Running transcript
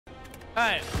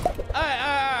Alright.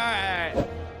 Alright.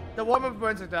 The warm-up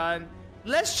burns are done.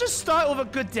 Let's just start with a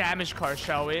good damage card,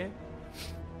 shall we?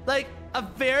 Like, a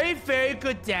very, very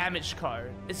good damage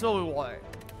card is what we want.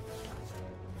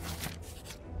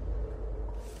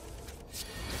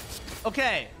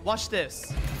 Okay, watch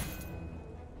this.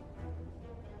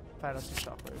 Fire us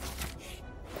some shockwave.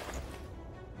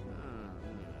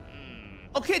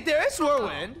 Okay, there is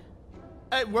Whirlwind.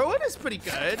 Whirlwind is pretty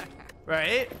good,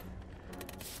 right?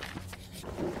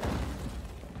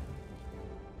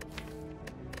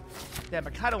 Damn, I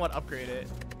kind of want to upgrade it.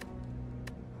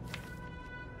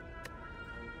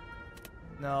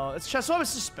 No, it's chest swap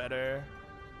is just better.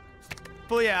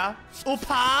 Booyah. Opa!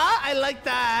 I like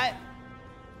that.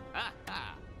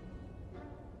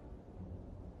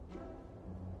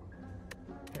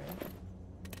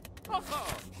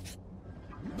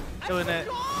 Doing it.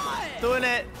 Doing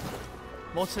it.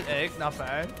 Molten egg, not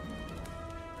bad.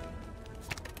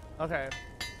 Okay.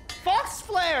 Fox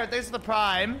Flare! There's the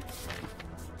prime.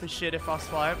 Appreciate it, Fox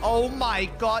Flare. Oh my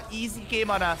god, easy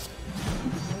game on a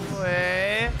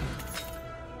way.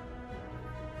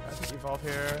 I can evolve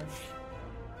here.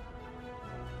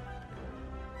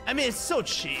 I mean, it's so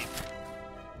cheap.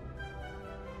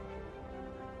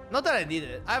 Not that I need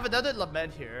it. I have another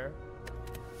Lament here.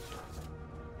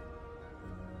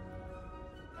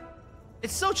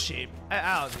 It's so cheap.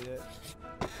 I don't need it.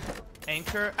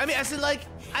 Anchor. I mean, as in, like,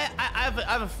 I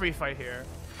have a free fight here.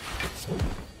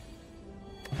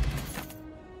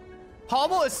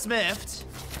 Pommel is smithed.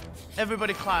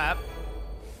 Everybody clap.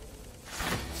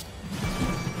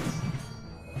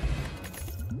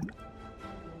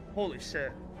 Holy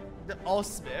shit. They're all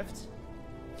smithed.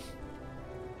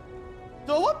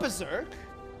 Do I want Berserk?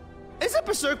 Isn't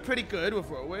Berserk pretty good with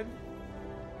Whirlwind?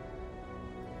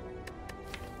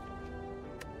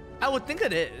 I would think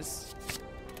it is.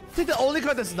 I think the only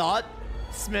card that's not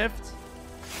smithed.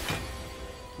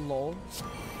 Lol.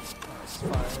 That's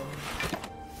fine.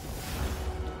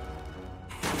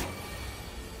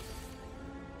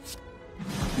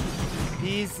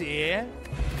 Easy.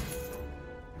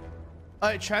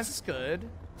 Alright, trance is good.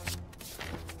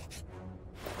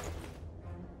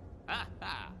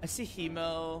 I see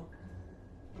Hemo.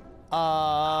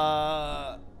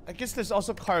 I guess there's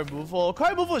also card removal.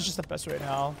 Card removal is just the best right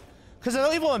now. Cause I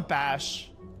don't even want bash.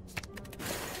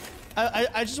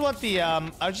 I just want the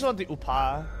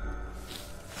Upa.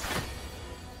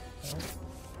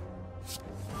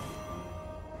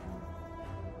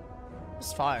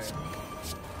 It's fine.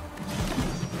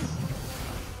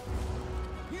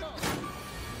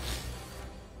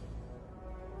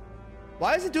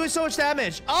 Why is it doing so much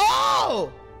damage?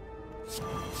 Oh!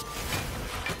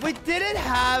 We didn't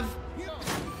have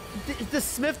the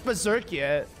Smith Berserk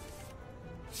yet.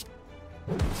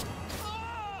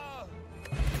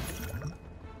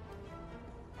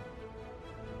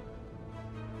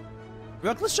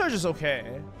 Reckless Charge is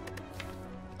okay.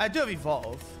 I do have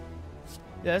Evolve.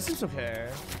 Yeah, this seems okay.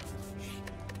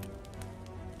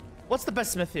 What's the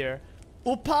best Smith here?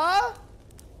 Upa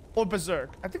or Berserk?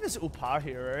 I think it's Upa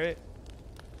here, right?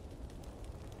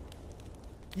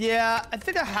 Yeah, I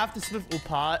think I have to Smith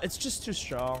Upa. It's just too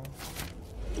strong.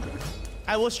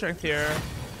 I will Strength here.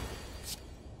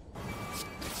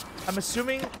 I'm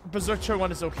assuming Berserk turn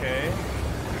 1 is okay.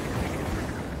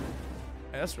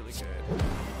 Yeah, that's really good.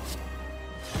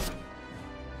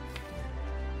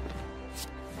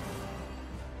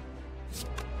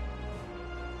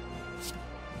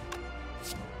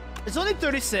 It's only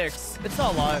 36. It's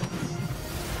not a lot.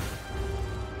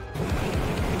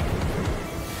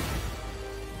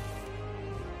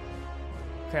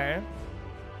 Okay.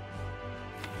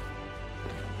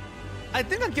 I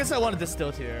think I guess I wanted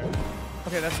Distilled here.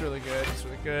 Okay, that's really good. That's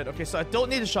really good. Okay, so I don't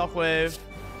need a Shockwave.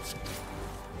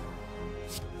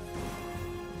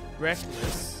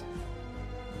 Reckless.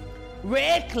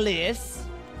 Reckless?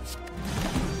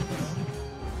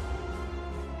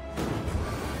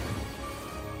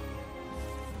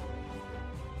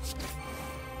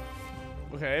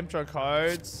 Okay, draw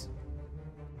cards.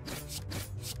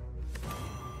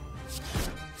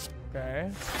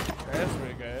 Okay. Okay, that's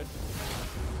pretty good.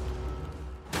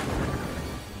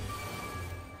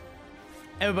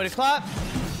 Everybody clap.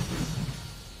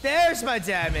 There's my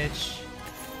damage.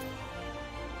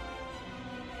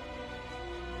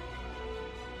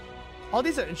 All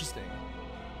these are interesting.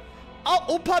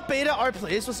 Oh, Upa Beta Art,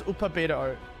 please. What's Upa Beta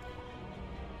Art?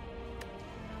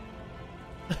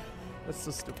 That's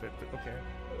so stupid, but okay.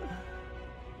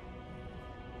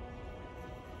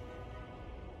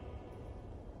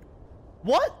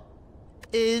 What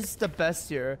is the best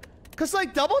here? Because,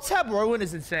 like, double tap Whirlwind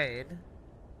is insane.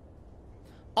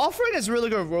 Offering is really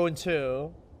good with Whirlwind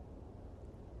too.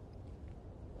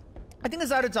 I think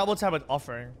it's either double tap with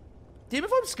offering. Demon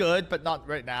Form's good, but not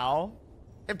right now.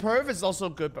 And Perv is also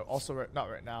good, but also not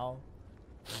right now.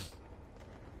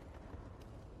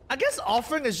 I guess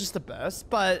offering is just the best,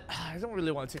 but I don't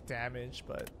really want to take damage,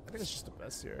 but I think it's just the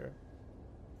best here.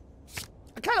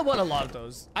 I kind of want a lot of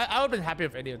those. I would have been happy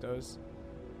with any of those.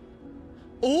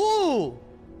 Ooh!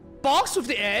 Box with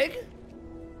the egg?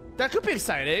 That could be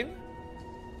exciting.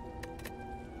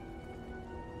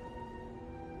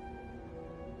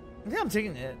 I think I'm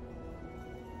taking it.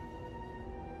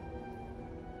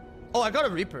 Oh, I got a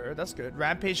Reaper. That's good.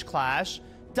 Rampage Clash.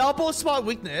 Double spot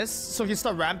weakness, so he can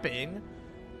start ramping.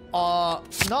 Not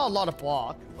a lot of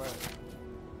block, but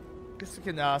I guess we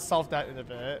can solve that in a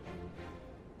bit.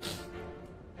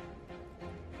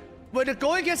 When the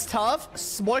going gets tough,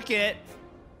 smork it.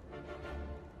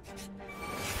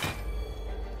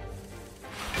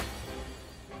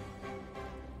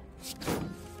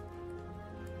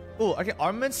 Oh, I get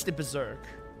armaments to Berserk.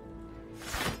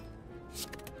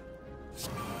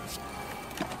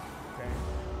 Okay.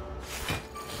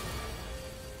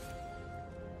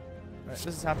 Alright, this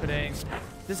is happening.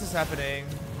 This is happening.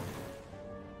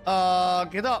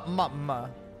 Get up,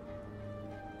 mama.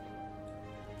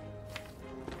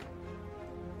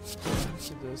 Let's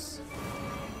do this.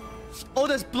 Oh,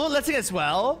 there's bloodletting as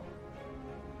well?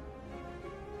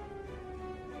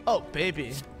 Oh,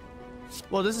 baby.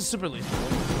 Well, this is super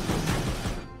lethal.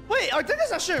 Wait, I think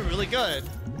that's actually really good.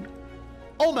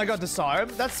 Oh my god, disarm.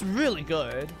 That's really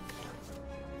good.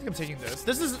 I think I'm taking this.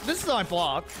 This is my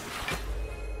block.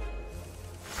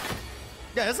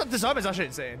 Yeah, this disarm is actually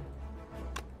insane.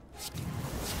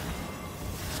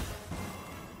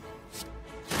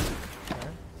 Okay.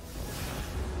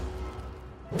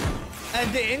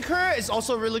 And the incur is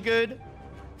also really good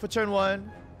for turn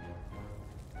 1.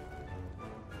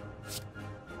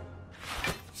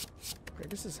 Okay,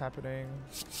 this is happening.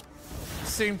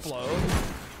 Sing blow.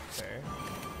 Okay.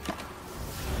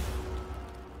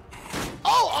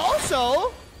 Oh,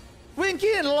 also, we can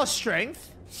gain a lot of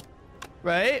strength,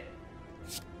 right?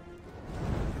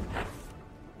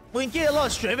 We can get a lot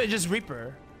of strength and just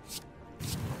Reaper.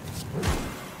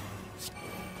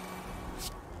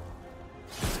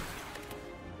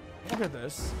 Look at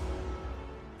this.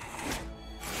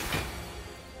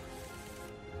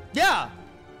 Yeah!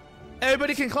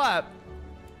 Everybody can clap.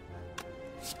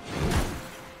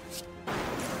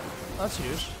 That's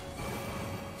huge.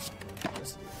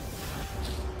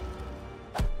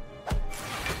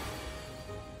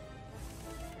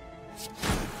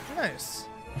 Nice.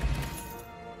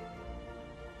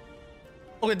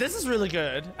 Okay, this is really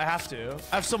good. I have to.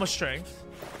 I have so much strength.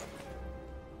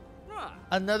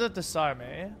 Another disarm,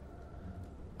 eh?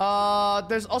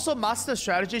 There's also master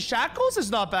strategy. Shackles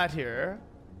is not bad here.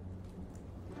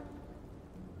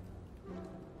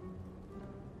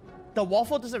 The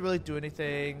waffle doesn't really do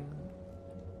anything.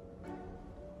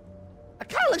 I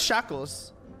kind of like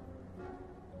shackles.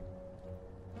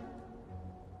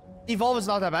 Evolve is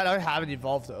not that bad. I haven't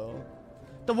evolved though.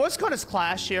 The worst card is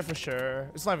Clash here for sure.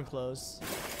 It's not even close.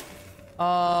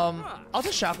 I'll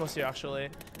take shackles here actually.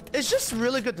 It's just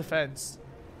really good defense.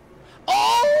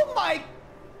 Oh my!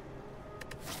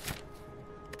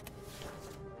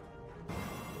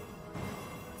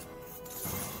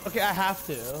 Okay, I have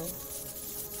to.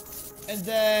 And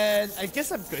then I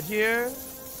guess I'm good here.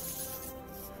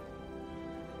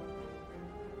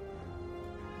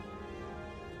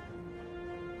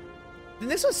 The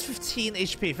next one's 15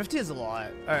 HP. 15 is a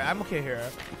lot. Alright, I'm okay here.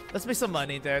 Let's make some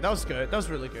money there. That was good. That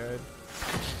was really good.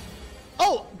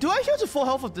 Oh, do I heal to full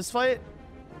health with this fight?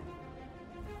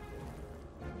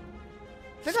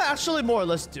 I think I actually more or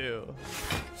less do.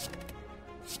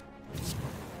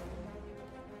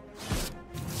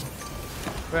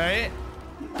 Right?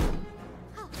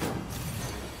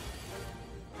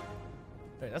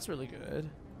 Wait, that's really good.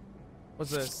 What's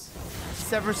this?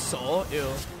 Sever Soul? Ew.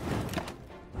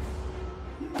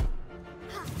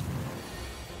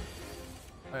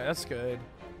 Alright, that's good.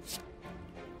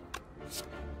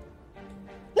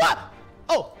 What?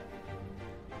 Oh!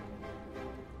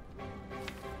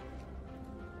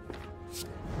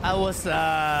 I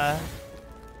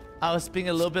was being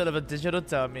a little bit of a digital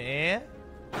dummy.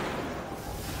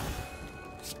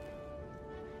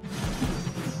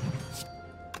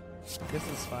 This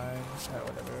is fine. Alright,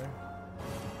 whatever.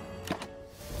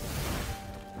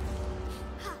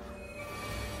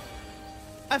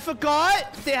 I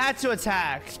forgot they had to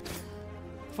attack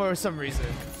for some reason.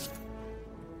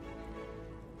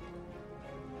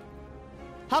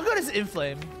 How good is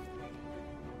Inflame?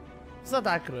 It's not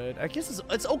that good. I guess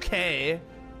it's okay.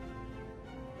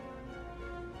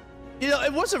 You know,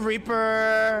 it was a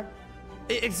Reaper.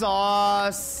 It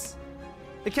exhausts.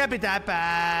 It can't be that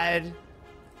bad.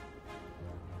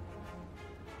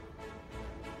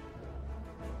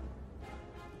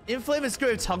 Inflame is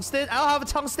good with tungsten? I don't have a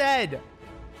tungsten!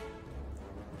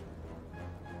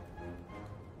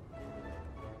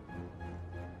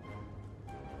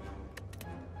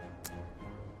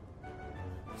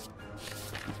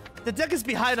 The deck is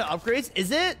behind on upgrades,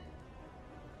 is it?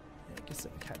 Yeah, I guess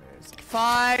it kind of is.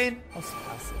 Fine. I'll just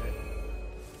pass it.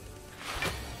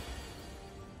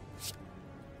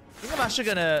 I think I'm actually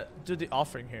gonna do the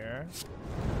offering here.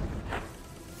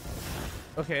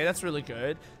 Okay, that's really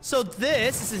good. So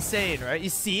this is insane, right?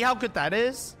 You see how good that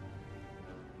is?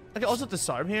 I can also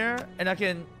disarm here, and I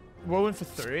can roll in for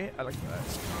 3. I like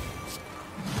that.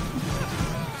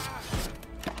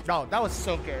 No, that was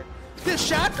so good. The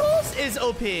shackles is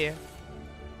OP.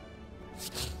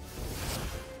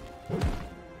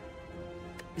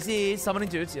 Is he summoning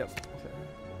dudes? Yep.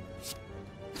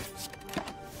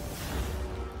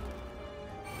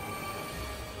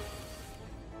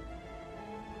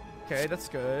 Okay, that's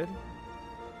good.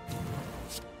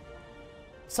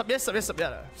 Yes.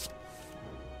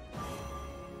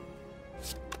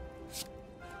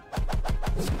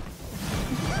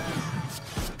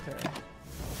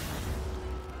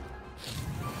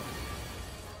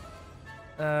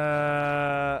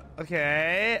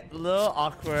 Okay, a little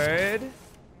awkward.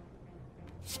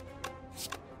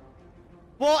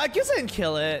 Well, I guess I can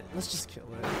kill it. Let's just kill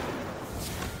it.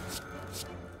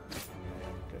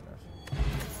 Good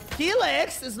enough.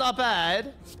 Helix is not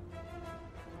bad.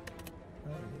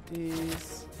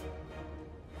 These.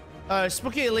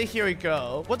 Spooky Elite, here we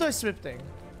go. What do I smith thing?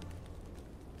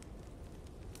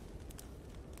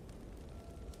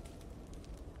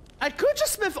 I could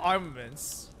just smith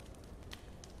armaments.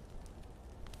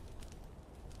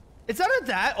 It's either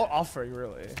that or offering,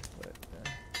 really. But,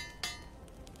 yeah.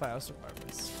 Fine, also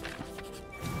armaments.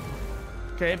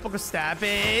 Okay, book of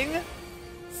stabbing.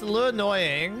 It's a little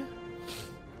annoying.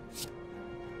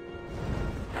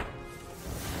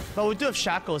 But we do have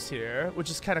shackles here, which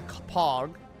is kind of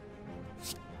pog.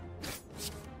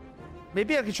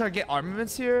 Maybe I could try to get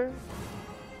armaments here.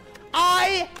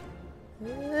 I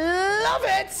love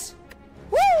it!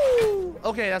 Woo!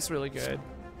 Okay, that's really good.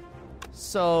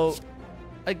 So,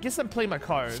 I guess I'm playing my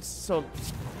cards. So,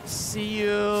 see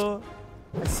you.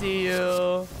 I see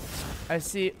you. I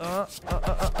see.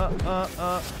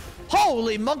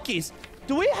 Holy monkeys!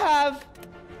 Do we have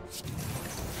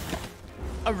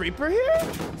a Reaper here?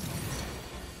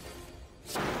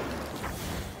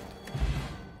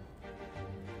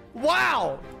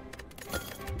 Wow!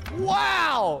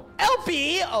 Wow!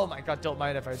 LP! Oh my god, don't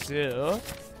mind if I do.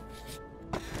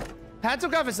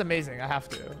 Pantograph is amazing, I have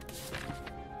to.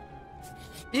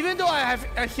 Even though I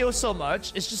heal so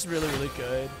much, it's just really, really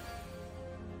good.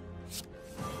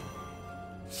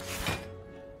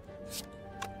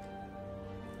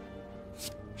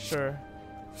 Sure.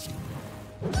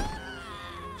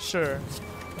 Sure.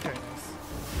 Okay, nice.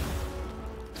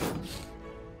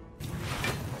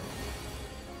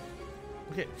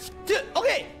 Okay. Dude,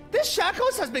 okay! This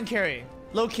Shackles has been carrying.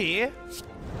 Low key.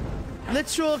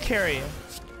 Literal carry.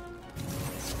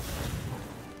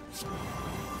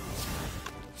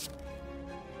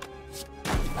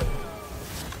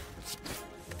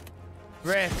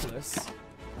 Reckless.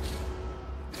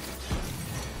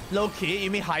 Low key? You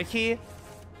mean high key?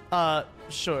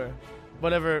 Sure.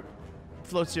 Whatever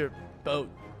floats your boat,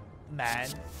 man.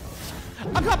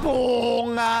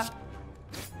 Akabong!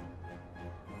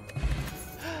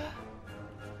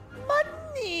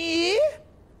 Money!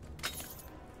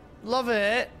 Love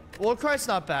it. Warcry's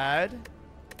not bad.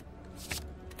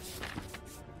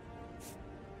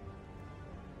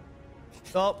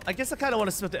 Well, I guess I kind of want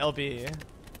to split the LB.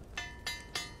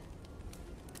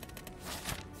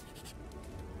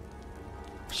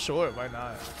 Sure, why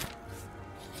not?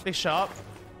 Big shop.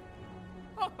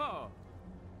 Oh.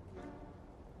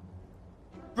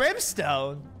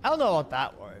 Brimstone? I don't know about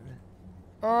that one.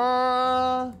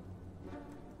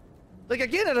 Like, I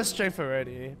get it a strength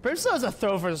already. Brimstone is a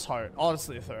throw versus heart.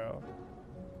 Honestly, a throw.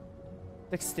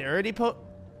 Dexterity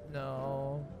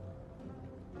No.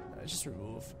 Just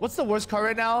remove. What's the worst card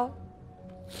right now?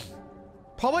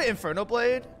 Probably Inferno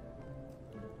Blade.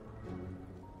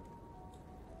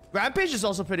 Rampage is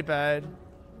also pretty bad.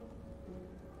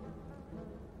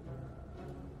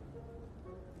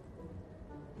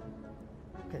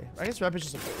 Okay, I guess Rampage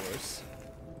is a bit worse.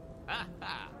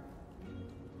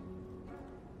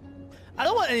 I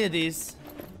don't want any of these.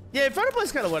 Yeah, Inferno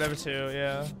Blade's kind of whatever too,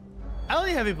 yeah. I don't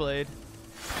need Heavy Blade.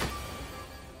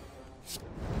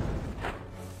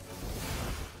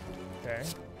 Okay.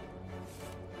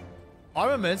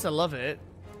 Armaments, I love it.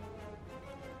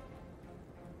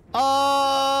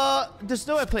 There's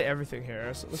no way I play everything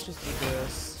here, so let's just do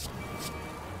this.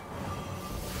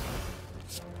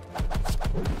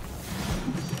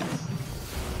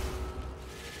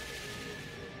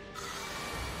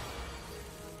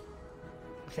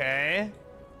 Okay.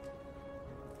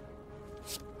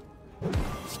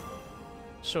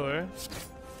 Sure.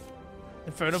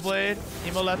 Inferno Blade,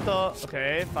 Imoletto.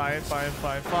 Okay, fine.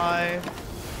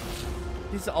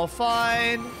 These are all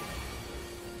fine.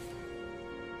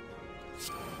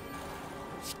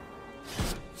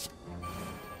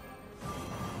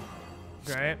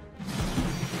 Great.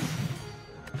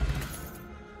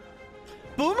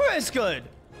 Boomer is good.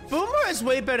 Boomer is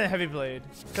way better than Heavy Blade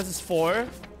because it's 4.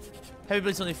 Heavy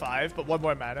Blade's only 5, but 1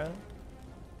 more mana.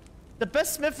 The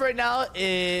best Smith right now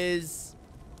is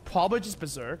probably just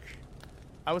Berserk,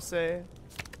 I would say.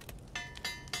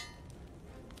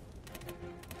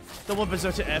 Don't want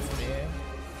Berserk to F me.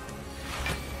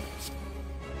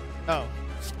 Oh.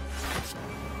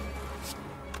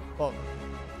 Well,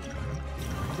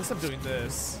 I guess I'm doing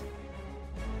this.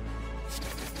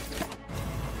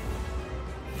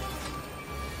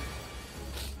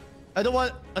 I don't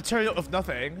want a turn of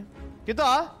nothing.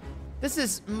 G'da. This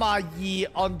is my Yi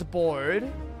on the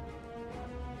board.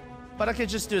 But I can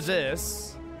just do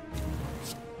this.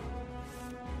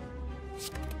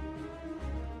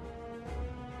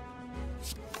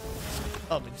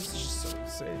 Oh, man, this is just so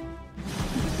insane.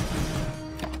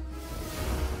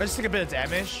 I just take a bit of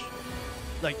damage.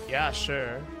 Like, yeah,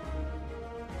 sure.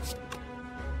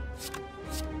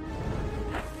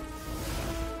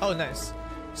 Oh, nice.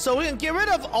 So we can get rid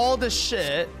of all this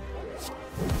shit.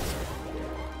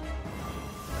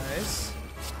 Nice.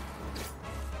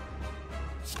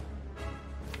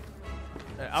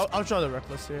 I'll draw the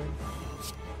Reckless here.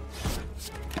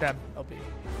 Damn, LP.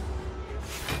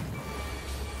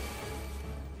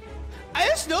 I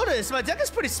just noticed my deck is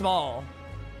pretty small.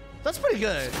 That's pretty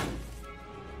good.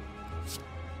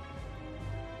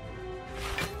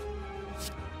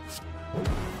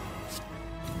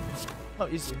 Oh,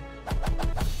 easy.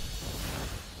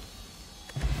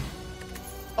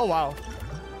 Oh, wow.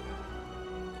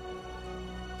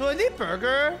 Do I need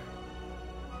Burger?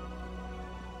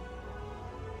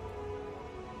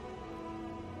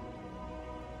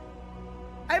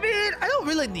 I mean, I don't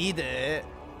really need it.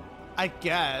 I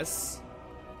guess.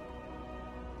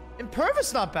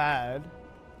 Impervious not bad.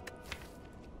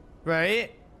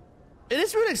 Right? It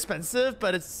is really expensive,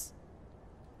 but it's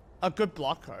a good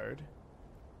block card.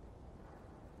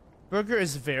 Burger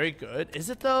is very good. Is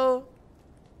it though?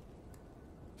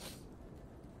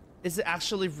 Is it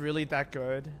actually really that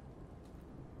good?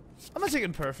 I'm gonna take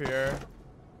Imperv here.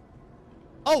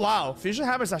 Oh wow, Fusion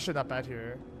Hammer is actually not bad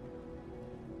here.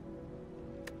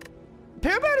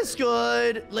 Pyramid is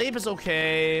good. Labe is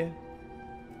okay.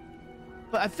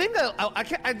 But I think that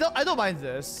I don't mind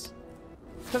this.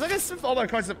 Because I can sniff all my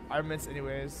cards of armaments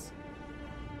anyways.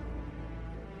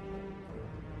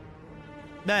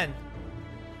 Man.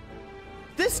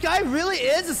 This guy really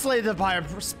is a Slay the Spire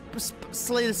Pro.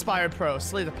 Slay the Spire Pro.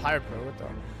 Slay the Pyre Pro. What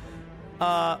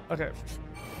the? Okay.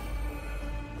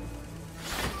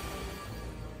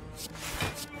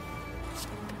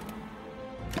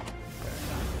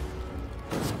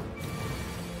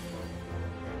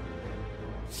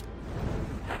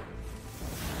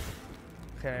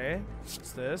 Okay,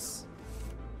 what's this?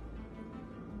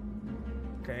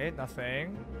 Okay,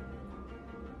 nothing.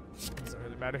 Doesn't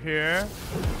really matter here.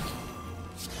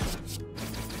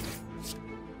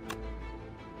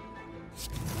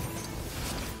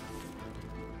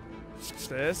 What's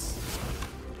this?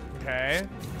 Okay.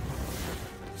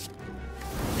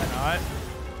 Why not?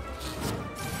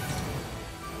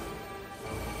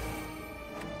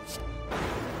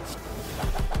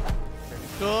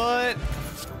 Good.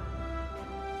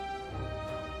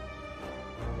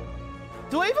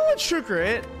 Do I even want True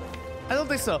Grit? I don't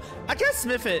think so. I can't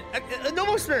smith it. No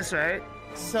more smiths, right?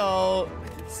 So,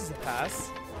 this is a pass.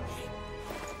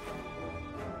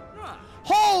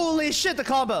 Holy shit, the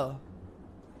combo.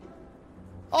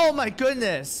 Oh my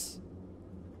goodness.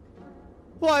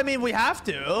 Well, I mean, we have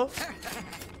to.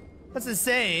 That's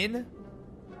insane.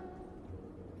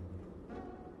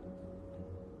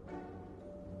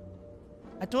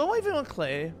 I don't even want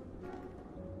Clay.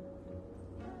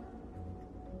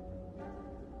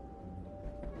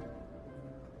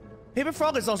 Paper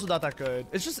Frog is also not that good.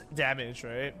 It's just damage,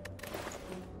 right?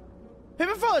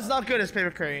 Paper Frog is not good as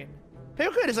Paper Crane.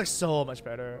 Paper Crane is like so much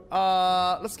better.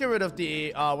 Let's get rid of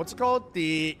the what's it called?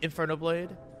 The Inferno Blade.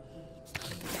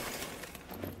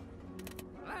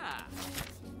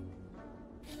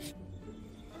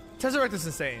 Tesseract is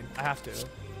insane. I have to.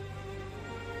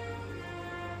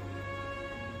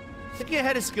 Thinking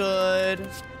ahead is good.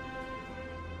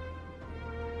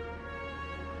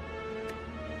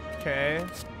 Okay.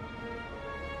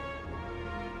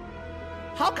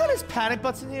 How good is panic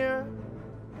button here?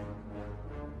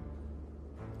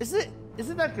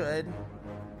 Isn't that good?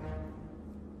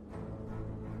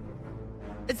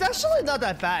 It's actually not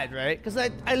that bad, right? Because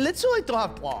I literally don't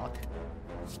have block.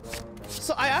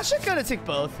 So I actually gotta take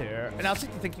both here, and I'll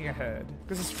take the thinking ahead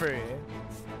because it's free.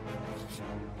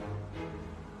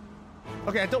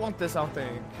 Okay, I don't want this, I don't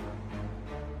think.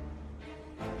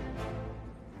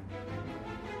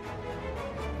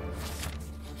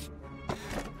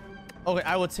 Okay,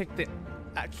 I will take the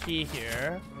key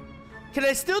here. Can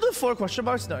I still do 4 question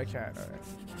marks? No, I can't. All right.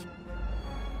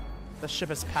 The ship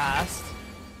has passed.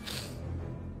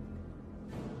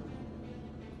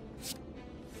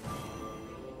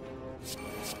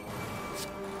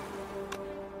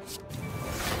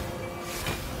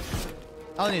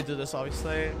 I don't need to do this,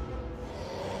 obviously.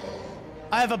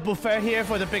 I have a buffer here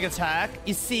for the big attack.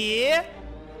 You see?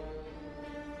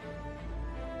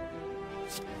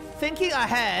 Thinking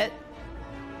ahead.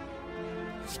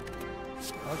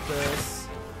 Not this.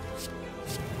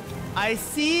 I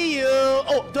see you.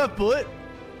 Oh, do I boot?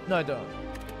 No, I don't.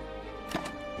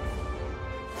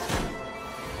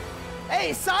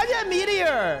 Hey, Sanya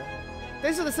Meteor.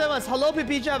 Thanks for the 7 months. Hello,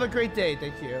 PPJ. Have a great day.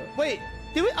 Thank you. Wait,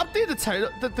 did we update the title,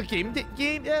 the game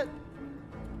yet?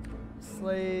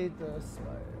 Slay the Spire.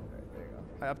 Right, there you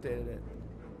go. I updated it.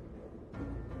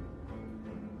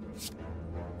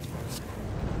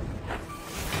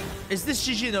 Is this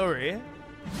Gigi Nori?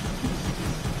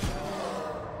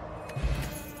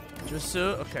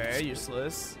 Jutsu, okay,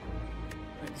 useless.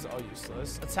 I think it's all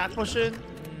useless. Attack potion?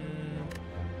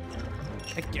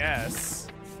 I guess.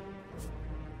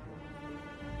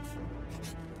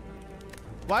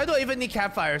 Why do I even need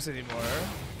campfires anymore?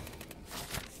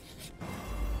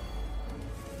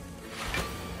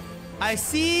 I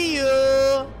see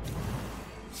you!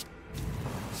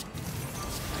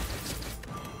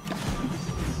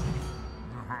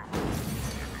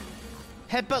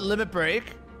 Headbutt limit break?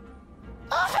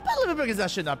 Headbutt limit break is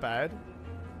actually not bad.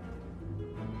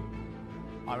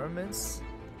 Armaments?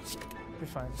 Be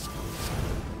fine.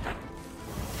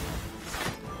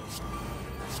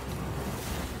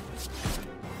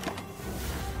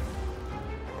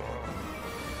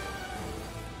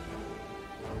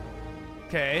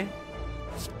 Okay.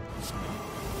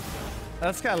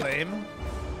 That's kind of lame.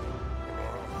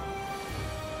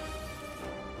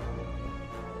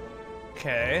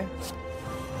 Okay.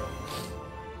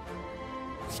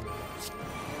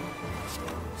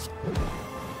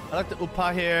 I like the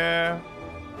Upa here.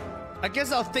 I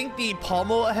guess I'll think the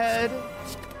pommel ahead.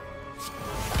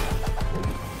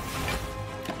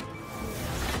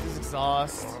 This is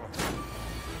exhaust.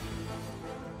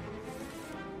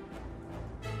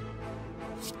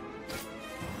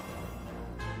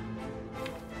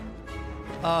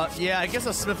 Yeah, I guess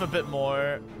I'll smith a bit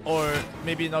more, or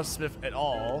maybe not smith at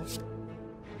all.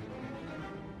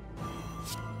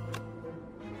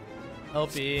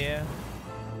 LB.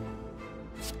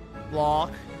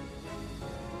 Block.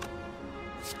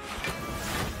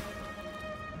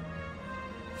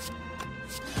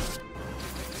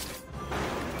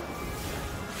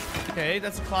 Okay,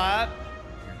 that's a clap.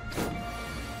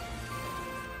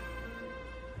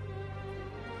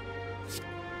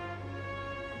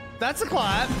 That's a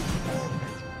clap.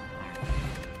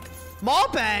 Mall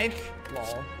bank.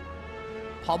 Lol.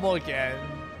 Pummel again.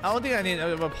 I don't think I need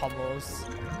any more pummels.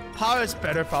 Power is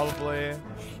better probably.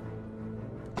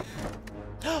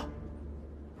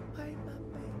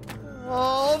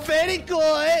 Oh, very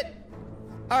good.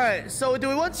 All right, so do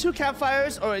we want 2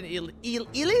 campfires or an Ely?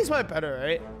 Ely is way better,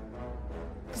 right?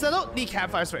 Because I don't need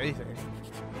campfires for anything.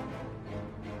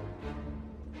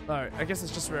 All right, I guess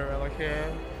it's just rare relic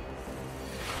here.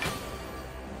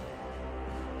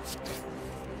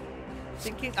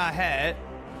 Thinking ahead.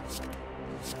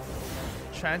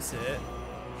 Transit.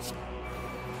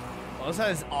 Oh, that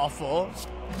is awful.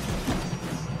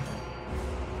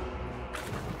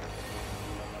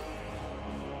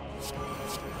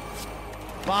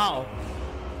 Wow.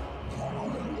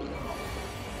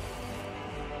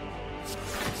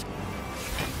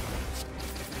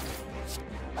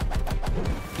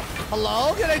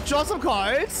 Hello? Can I draw some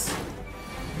cards?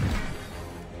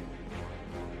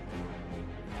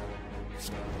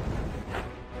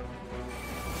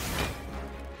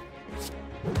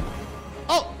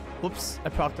 Oh! Whoops, I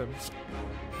procced him.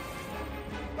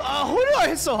 Who do I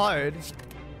hit so hard?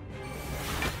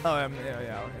 Oh,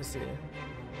 yeah, I see.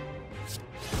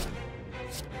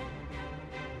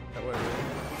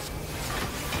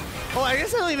 Oh, I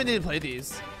guess I don't even need to play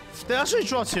these. They actually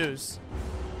draw twos.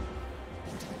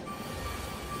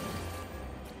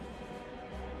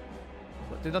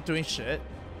 But they're not doing shit.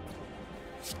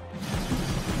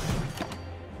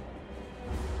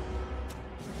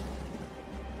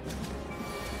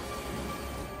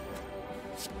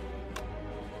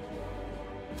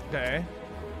 Okay.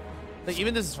 Like,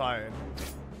 even this is fine.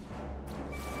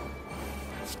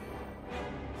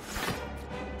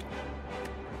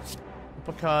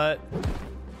 Uppercut.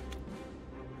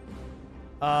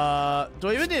 Do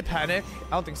I even need a panic? I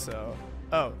don't think so.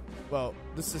 Oh, well,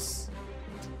 this is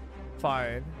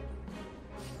fine.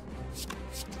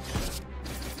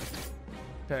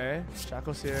 Okay,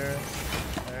 Shackle's here.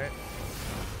 Alright.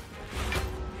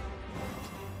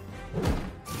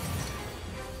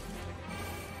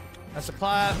 That's a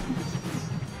clap.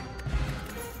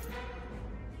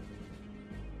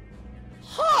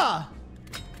 Huh!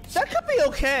 That could be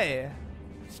okay.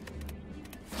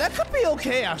 That could be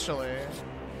okay, actually.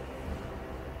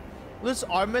 Lose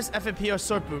Armas, FMP, or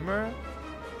Sword Boomer?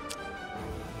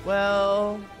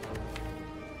 Well...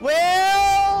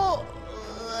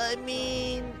 I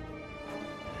mean...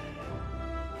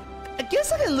 I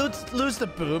guess I can lose the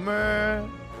Boomer.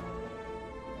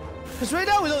 Because right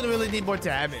now we don't really need more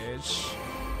damage.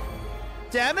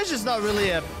 Damage is not really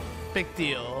a big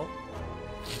deal.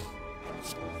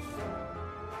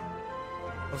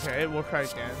 Okay, we'll cry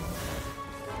again.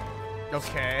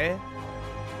 Okay.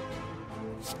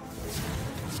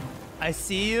 I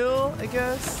see you, I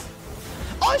guess.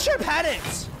 Oh, I should have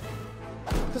panicked!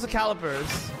 Because of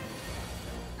calipers.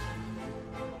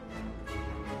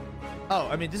 Oh,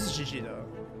 I mean, this is GG though.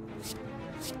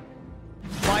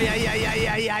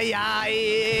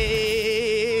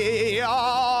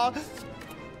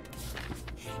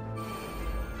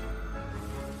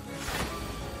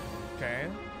 Okay.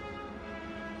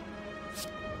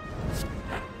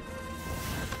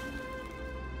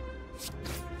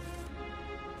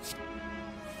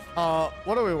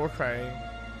 What are we war crying?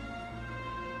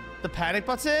 The panic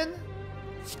button?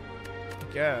 I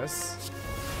guess.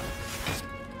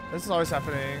 This is always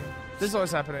happening. This is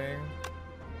always happening.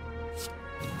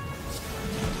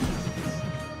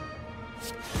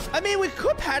 I mean, we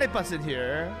could panic button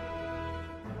here.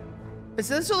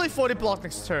 It's only 40 block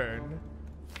next turn.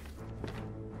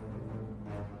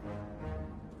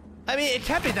 I mean, it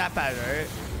can't be that bad, right?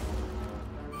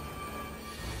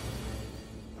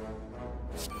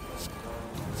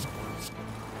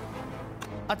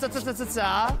 I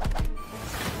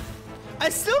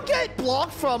still get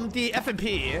blocked from the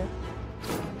FMP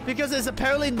because it's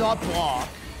apparently not block.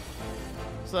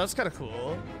 So that's kind of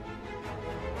cool.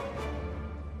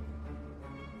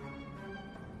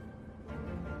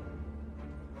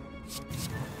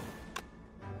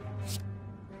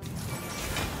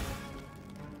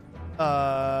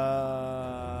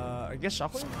 I guess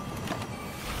Shockwave?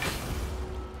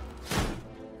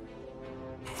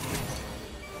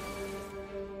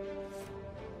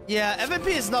 Yeah,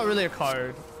 MVP is not really a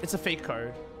card. It's a fake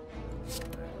card.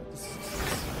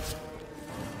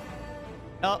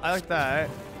 Oh, I like that.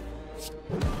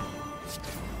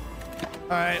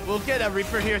 Alright, we'll get a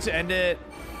Reaper here to end it.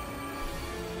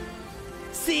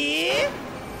 See?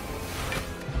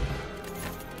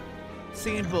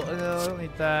 Singing bull. No, I don't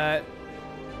need that.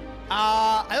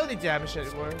 I don't need damage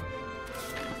anymore.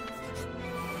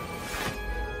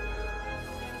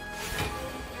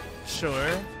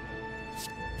 Sure.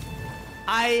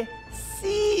 I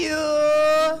see you.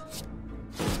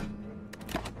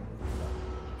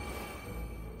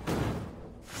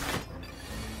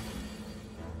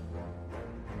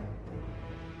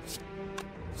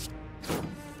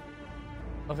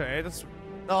 Okay, that's...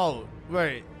 Oh,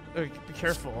 wait. Be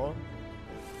careful.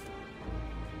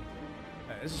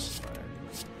 This is just fine.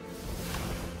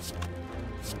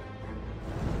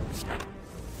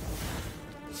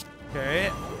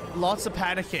 Okay, lots of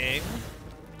panicking.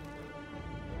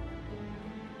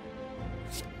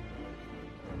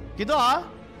 Gitu ah?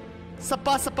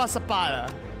 Sapa.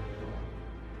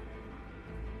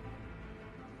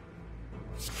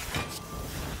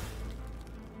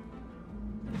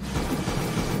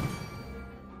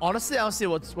 Honestly, I don't see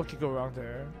what could go wrong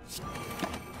there.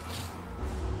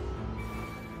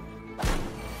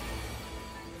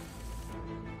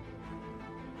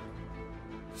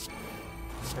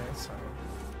 Okay, it's fine.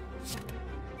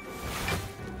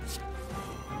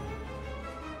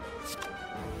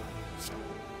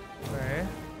 Okay.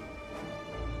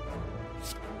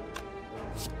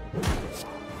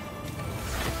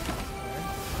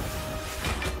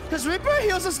 Because Reaper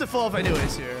heals us to full of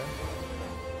anyways here.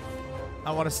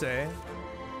 I want to say.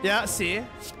 Yeah, see?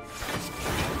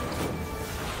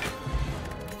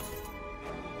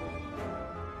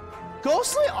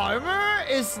 Ghostly armor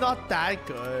is not that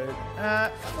good.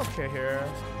 I'm okay here.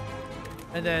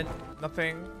 And then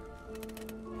nothing.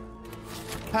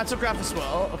 Pantograph as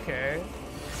well. Okay.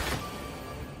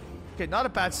 Okay, not a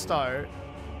bad start.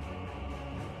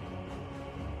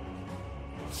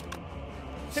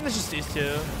 I think it's just these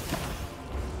two.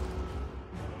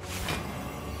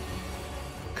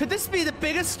 Could this be the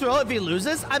biggest throw if he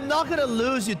loses? I'm not gonna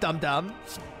lose, you dum-dum.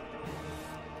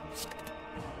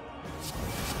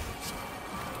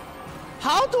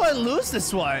 How do I lose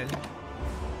this one?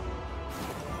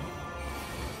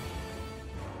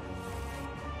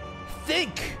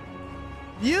 Think.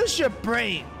 Use your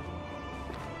brain.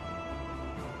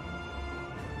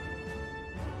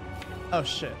 Oh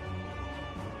shit.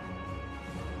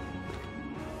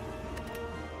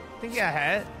 Thinking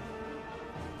ahead.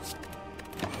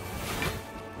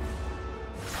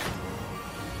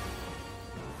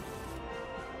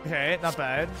 Okay, not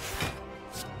bad.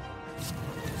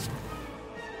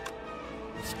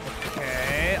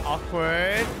 Okay,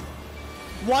 awkward.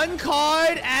 One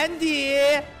card,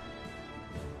 Andy.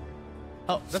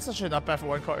 Oh, that's actually not bad for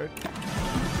one card.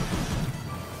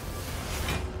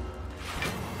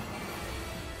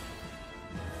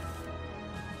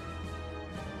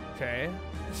 Okay.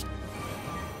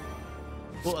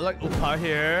 Oh, I like Upa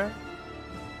here.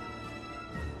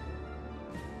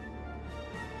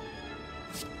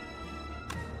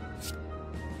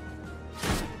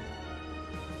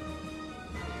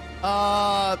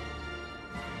 I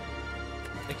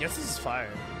guess this is fine.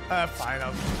 Fine.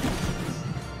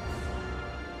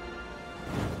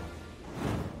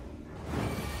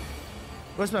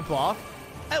 Where's my block?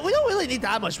 We don't really need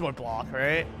that much more block,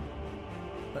 right?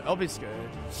 But LB's good.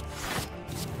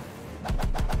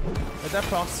 Let that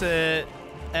procs it,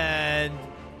 and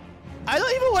I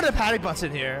don't even want a panic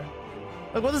button here.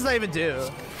 Like, what does that even do?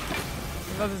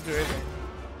 It doesn't do anything.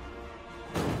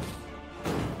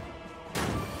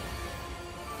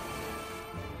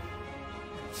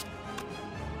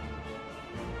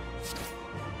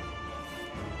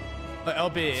 But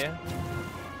LB.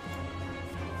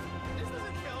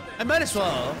 I might as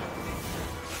well.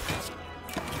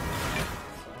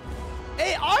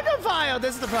 Hey, Argovile!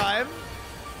 This is the prime.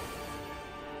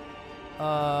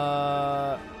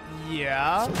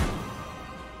 Yeah.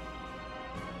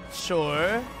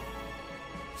 Sure.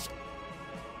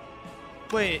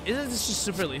 Wait, isn't this just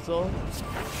super lethal?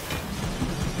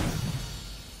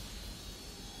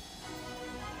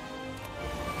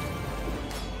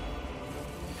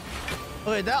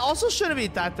 Okay, that also shouldn't be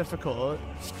that difficult.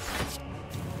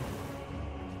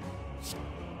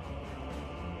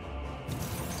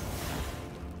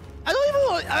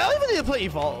 I don't even need to play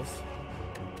Evolve.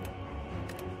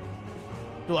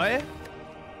 Do I?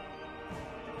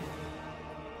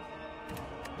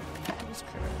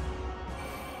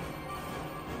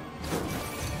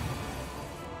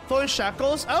 Throwing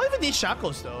shackles? I don't even need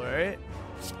shackles though, right?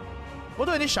 What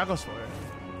do I need shackles for?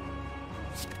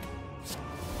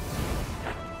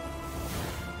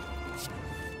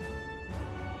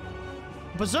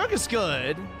 Berserk is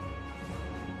good.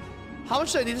 How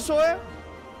much do I need this for?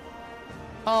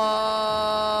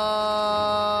 Well,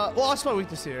 what's my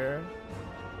weakness here?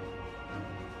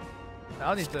 I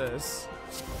don't need this.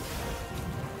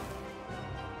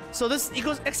 So this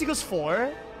equals X equals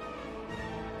 4.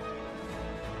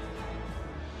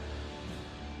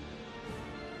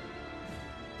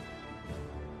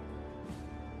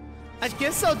 I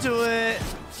guess I'll do it.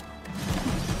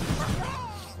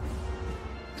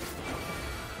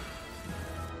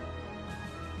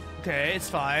 Okay, it's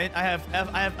fine. I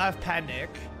have panic.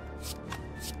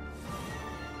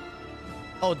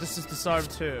 Oh, this is disarm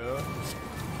too.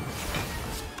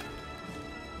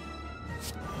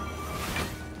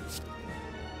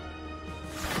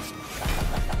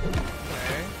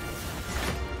 Okay.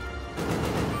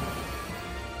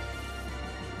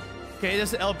 Okay,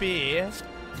 this is LB.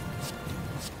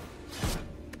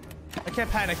 I can't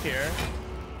panic here.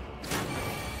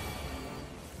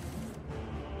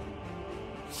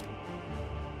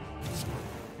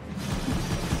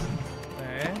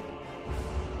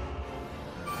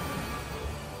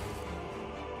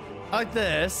 I like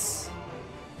this.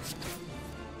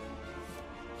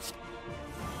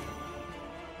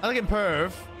 I like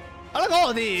Imperv. I like all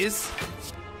of these.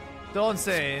 They're all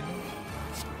insane.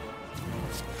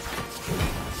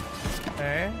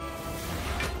 Okay.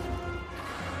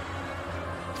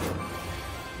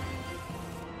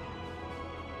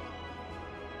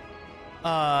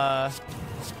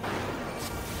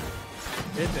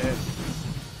 It did.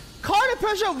 Card of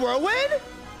Pressure Whirlwind?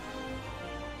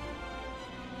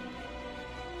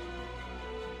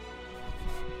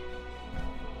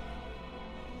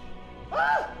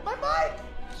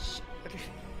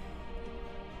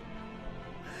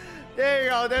 There you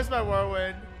go. There's my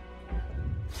whirlwind.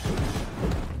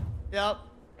 Yep.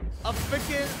 A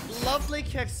freaking lovely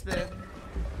kick spin.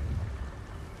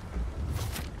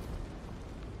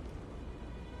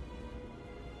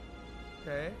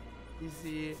 Okay.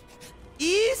 Easy.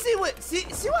 Easy win.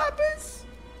 See what happens?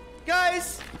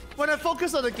 Guys, when I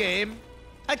focus on the game,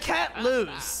 I can't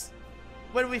lose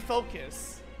when we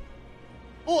focus.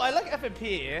 Oh, I like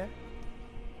FMP.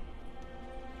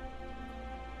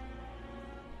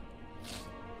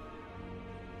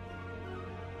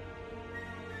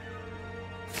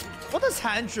 What does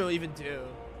hand drill even do?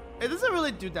 It doesn't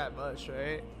really do that much,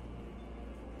 right?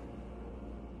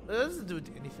 It doesn't do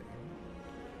anything.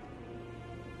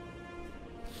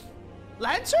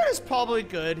 Lantern is probably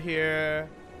good here.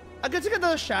 I could take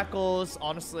another Shackles,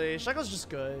 honestly. Shackles is just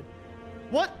good.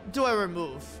 What do I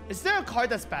remove? Is there a card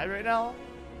that's bad right now?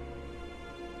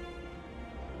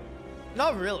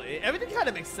 Not really. Everything kind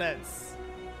of makes sense.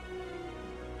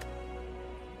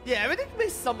 Yeah, everything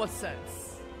makes somewhat sense.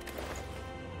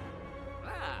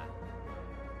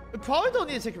 We probably don't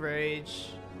need to take Rage.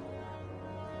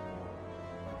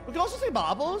 We can also take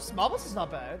Marbles. Marbles is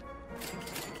not bad.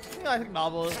 I think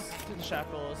Marbles, do the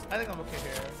Shackles. I think I'm okay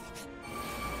here.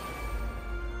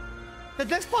 The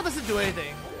dex ball doesn't do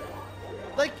anything.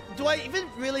 Like, do I even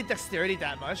really dexterity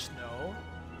that much? No.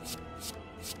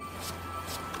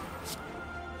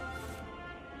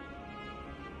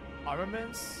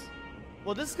 Armaments?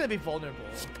 Well, this is gonna be vulnerable.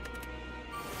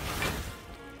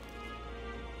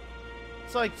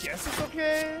 So I guess it's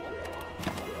okay.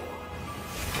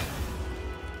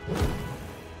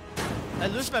 I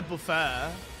lose my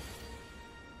buffet.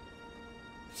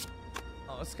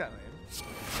 Oh, that's kind of lame.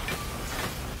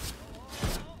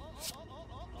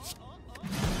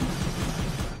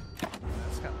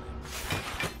 That's kind of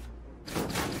lame.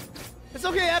 It's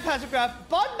okay, I Patrograph.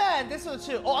 Bondman, this one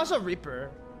too. Oh, also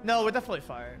Reaper. No, we're definitely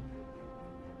fine.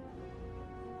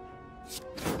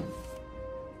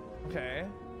 Okay.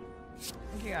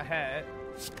 Thinking ahead.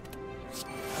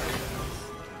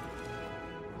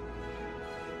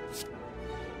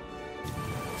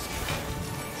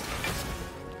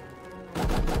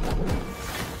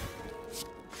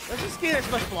 Let's just get as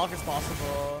much block as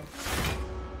possible.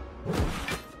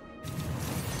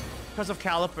 Because of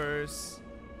calipers.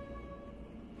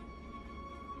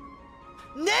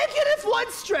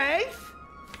 -1 strength?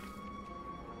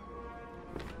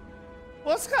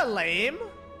 Well, that's kind of lame.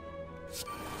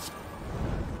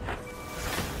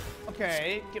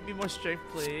 Okay, give me more strength,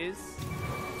 please.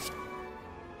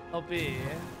 LB.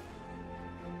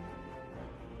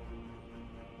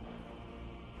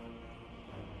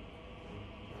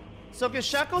 So okay,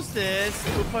 Shackles this,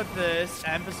 we'll put this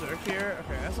and Berserk here.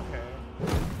 Okay, that's okay.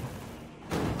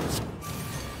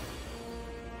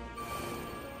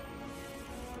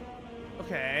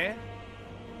 Okay.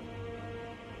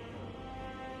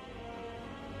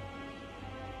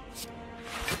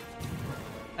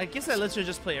 I guess I literally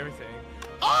just play everything.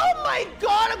 Oh my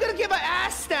god, I'm gonna get my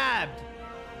ass stabbed!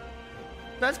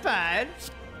 That's bad.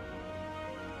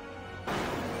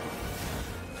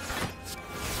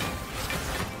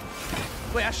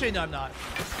 Wait, actually, no, I'm not.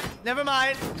 Never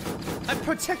mind. I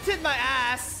protected my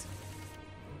ass.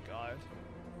 Oh god.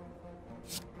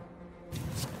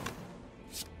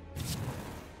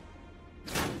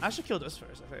 I should kill this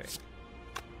first, I think.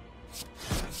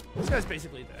 This guy's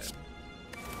basically dead.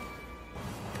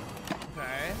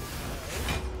 Okay.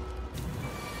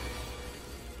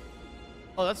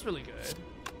 Oh, that's really good.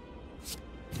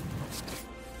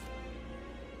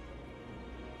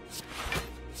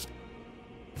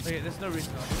 Okay, there's no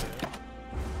reason not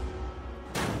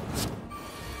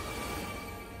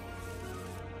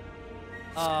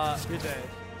to. You're dead.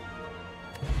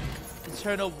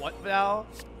 Eternal what now?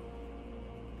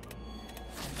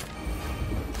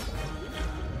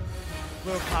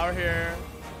 Little power here.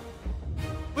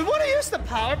 We want to use the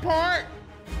power part?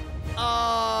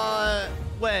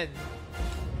 When?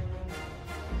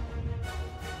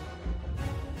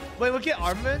 Wait, we'll get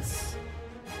armaments?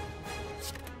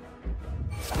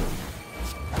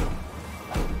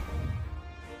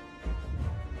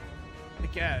 I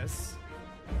guess.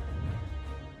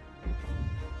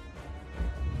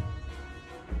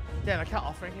 Damn, I can't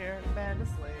offering here. Man, this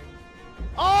is lame.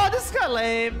 Oh, this is kind of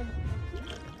lame.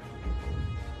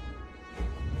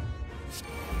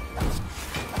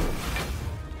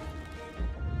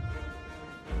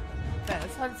 Man,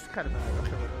 this sounds kind of bad.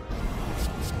 Okay,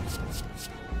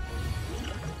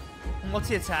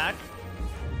 multi-attack.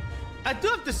 I do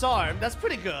have disarm. That's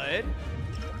pretty good.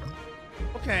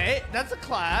 Okay, that's a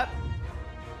clap.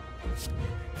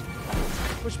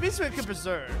 Which means we can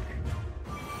berserk.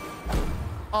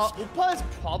 Upa is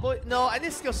probably... No, I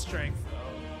need skill strength, though.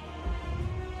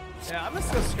 Yeah, I'm gonna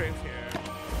skill strength here.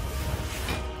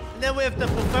 And then we have the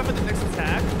buffer for the next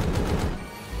attack.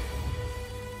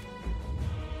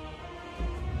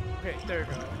 Okay, there we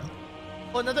go.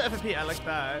 Oh, another FFP. I like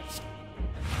that.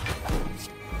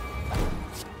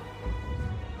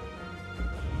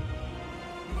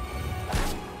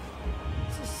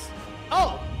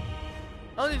 Oh!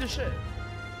 I don't need to do shit.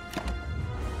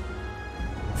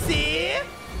 See?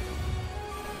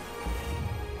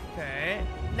 Okay.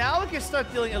 Now we can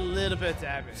start dealing a little bit of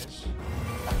damage.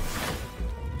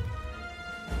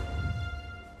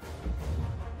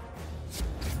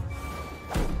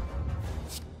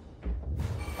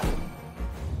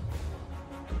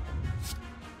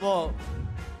 Well,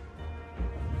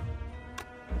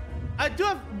 I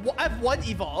have one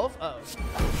evolve. Oh, so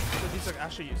these are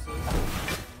actually useless.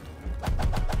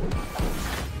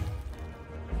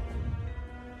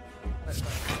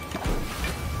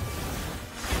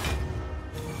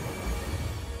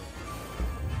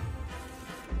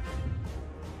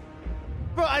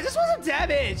 Bro, I just want some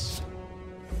damage.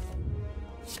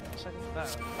 Check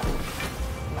this out.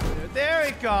 There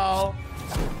we go.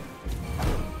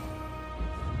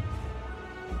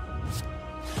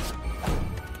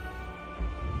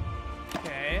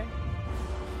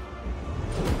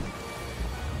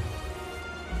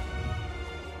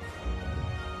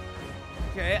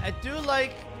 Okay, I do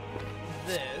like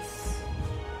this.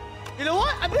 You know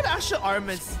what? I'm gonna actually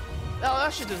Amaz. I'll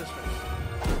actually do this first.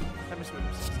 Let me switch.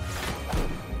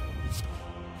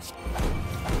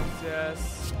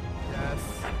 Yes. Yes.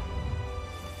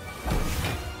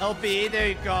 LB, there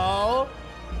you go.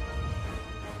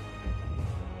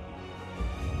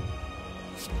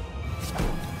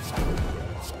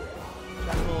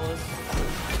 Shackles.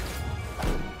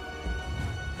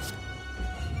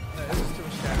 This is too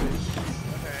much damage.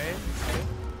 Okay.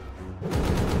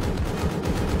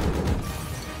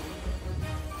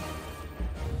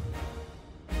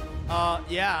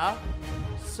 Yeah.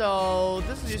 So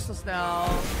this is useless now.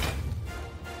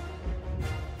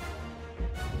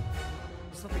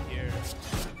 There's nothing here.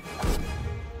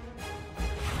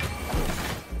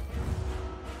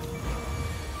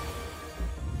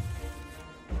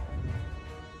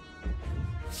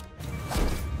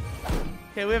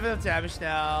 Okay, we have enough damage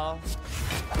now.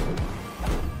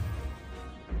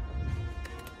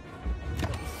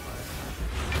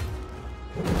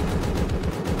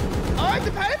 Alright,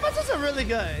 the panic buttons are really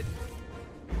good.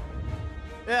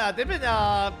 Yeah, they've been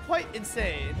quite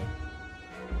insane.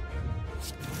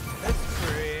 That's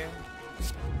free.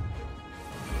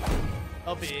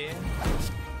 LB.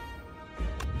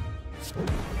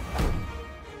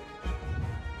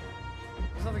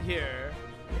 There's nothing here.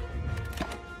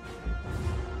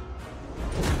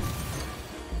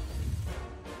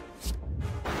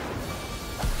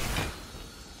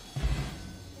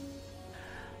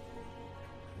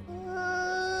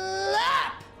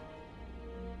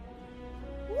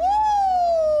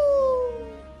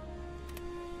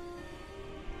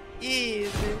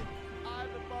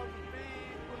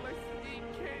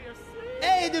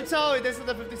 This is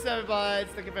the 57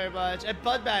 months. Thank you very much. And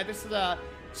Budman, this is the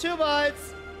 2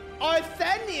 months.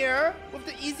 Arthenier with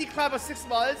the easy climb of 6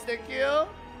 months. Thank you. I'm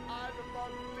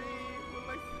above B would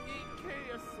like to eat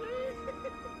KFC.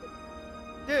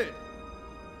 Dude.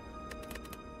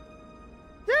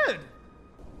 Dude.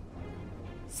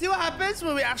 See what happens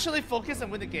when we actually focus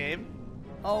and win the game?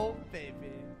 Oh,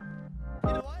 baby.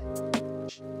 You know what?